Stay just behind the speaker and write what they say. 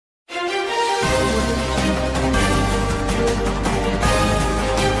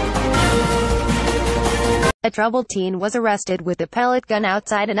A troubled teen was arrested with a pellet gun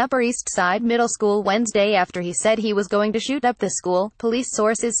outside an Upper East Side middle school Wednesday after he said he was going to shoot up the school, police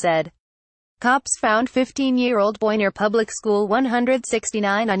sources said. Cops found 15-year-old boy near Public School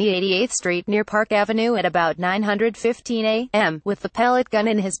 169 on 88th Street near Park Avenue at about 9:15 a.m., with the pellet gun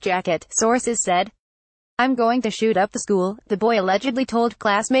in his jacket, sources said. "I'm going to shoot up the school," the boy allegedly told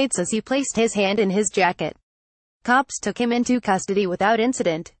classmates as he placed his hand in his jacket. Cops took him into custody without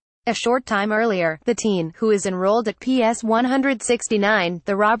incident. A short time earlier, the teen, who is enrolled at PS 169,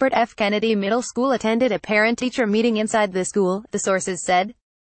 the Robert F. Kennedy Middle School, attended a parent-teacher meeting inside the school, the sources said.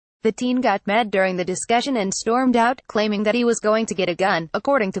 The teen got mad during the discussion and stormed out, claiming that he was going to get a gun,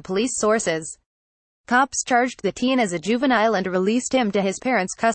 according to police sources. Cops charged the teen as a juvenile and released him to his parents' custody.